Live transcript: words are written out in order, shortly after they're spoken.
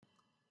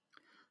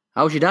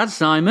How's your dad,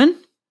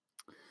 Simon?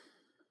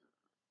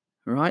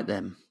 Right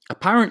then.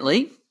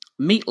 Apparently,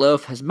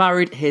 Meatloaf has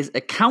married his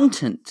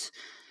accountant.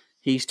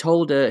 He's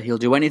told her he'll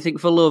do anything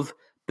for love,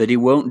 but he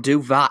won't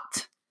do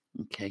that.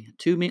 Okay,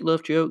 2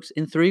 Meatloaf jokes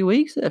in 3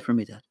 weeks there from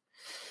me, Dad.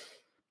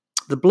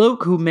 The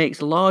bloke who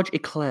makes large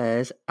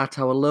eclairs at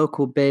our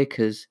local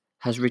baker's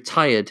has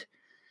retired.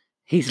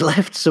 He's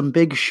left some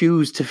big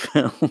shoes to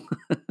fill.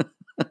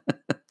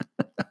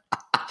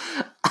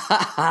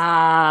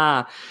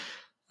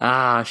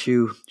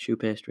 Shoe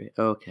pastry.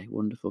 Okay,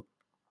 wonderful.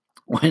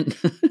 Went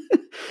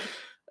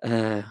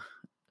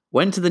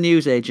to the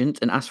newsagent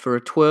and asked for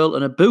a twirl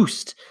and a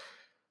boost.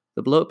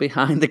 The bloke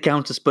behind the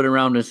counter spun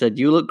around and said,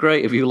 "You look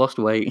great. Have you lost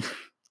weight?"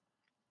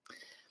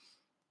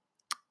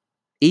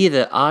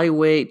 Either I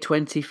weigh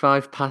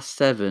 25 past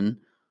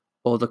 7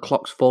 or the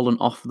clock's fallen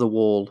off the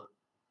wall.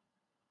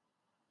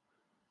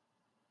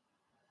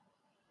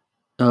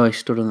 Oh, he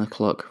stood on the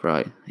clock.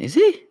 Right. Is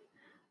he?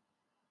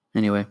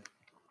 Anyway.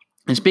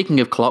 And speaking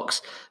of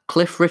clocks,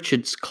 Cliff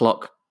Richard's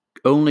clock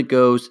only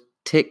goes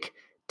tick,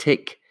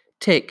 tick,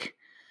 tick.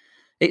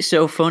 It's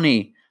so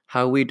funny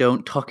how we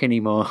don't talk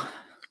anymore.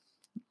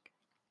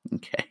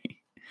 Okay.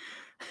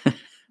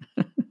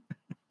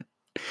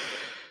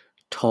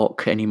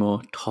 Talk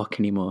anymore.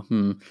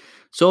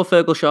 Saw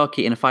Fergal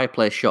Sharkey in a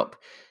fireplace shop.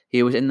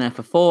 He was in there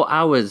for 4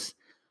 hours.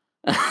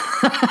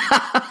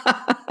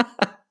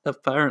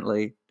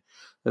 Apparently,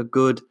 a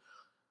good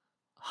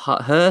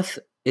hearth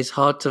is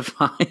hard to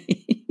find.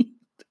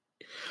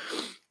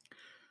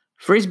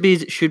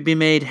 Frisbees should be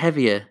made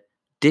heavier.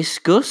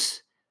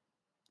 Discuss.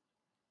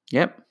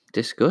 Yep,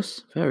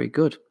 discuss. Very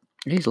good.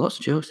 There's lots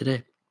of jokes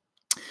today.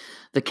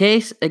 The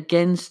case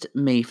against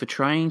me for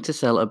trying to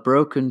sell a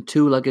broken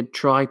 2-legged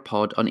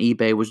tripod on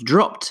eBay was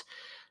dropped.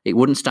 It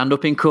wouldn't stand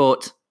up in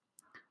court.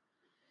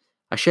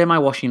 I share my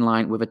washing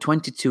line with a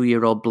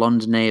 22-year-old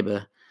blonde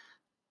neighbour.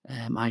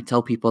 I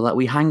tell people that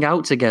we hang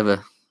out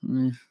together.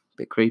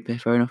 Bit creepy,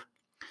 fair enough.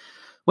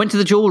 Went to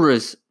the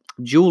jewelers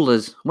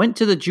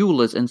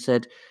and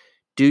said,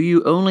 "Do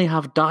you only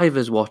have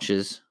divers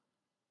watches?"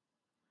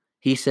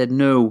 He said,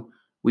 "No,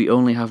 we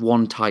only have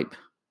one type."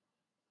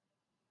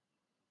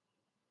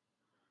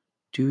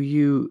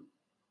 Went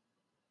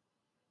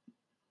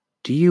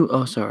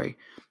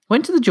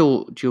to the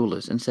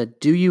jewelers and said,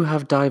 "Do you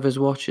have divers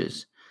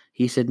watches?"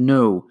 He said,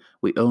 "No,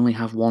 we only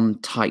have one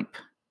type."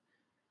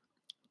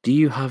 Do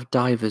you have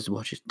divers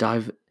watches?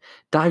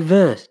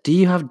 Diverse. Do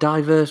you have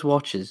diverse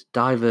watches?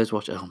 Diverse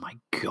watches. Oh my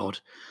God.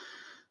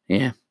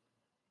 Yeah.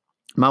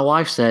 My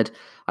wife said,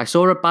 "I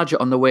saw a badger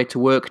on the way to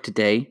work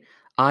today."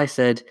 I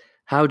said,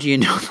 "How do you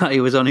know that he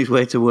was on his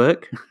way to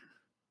work?"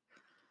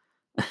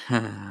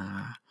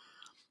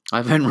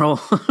 I've enrolled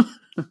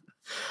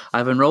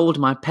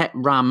my pet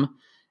ram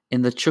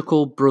in the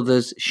Chuckle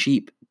Brothers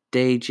sheep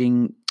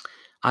dating.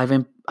 I've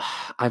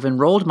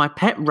enrolled my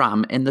pet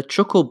ram in the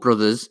Chuckle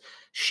Brothers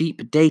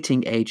sheep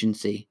dating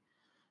agency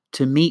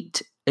to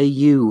meet a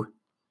you.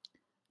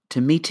 To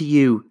meet to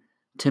you.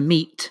 To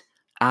meet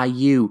a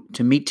you.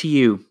 To meet to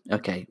you.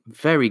 Okay,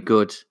 very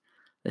good.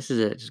 This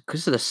is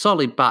a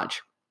solid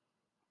batch.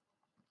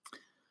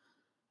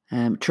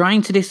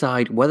 Trying to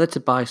decide whether to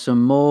buy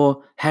some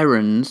more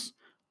herons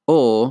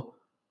or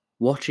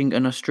watching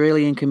an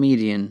Australian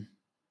comedian.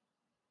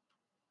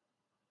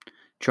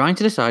 Trying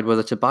to decide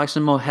whether to buy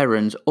some more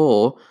herons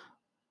or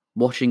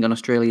watching an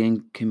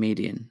Australian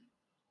comedian.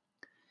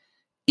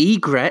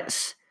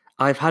 Egrets,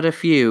 I've had a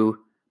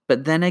few,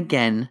 but then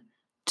again,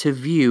 to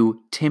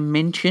view Tim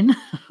Minchin.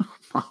 Oh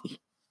my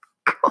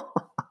God.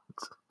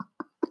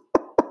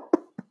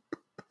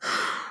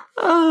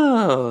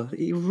 Oh,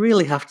 you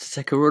really have to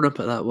take a run up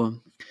at that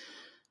one.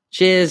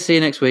 Cheers, see you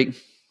next week.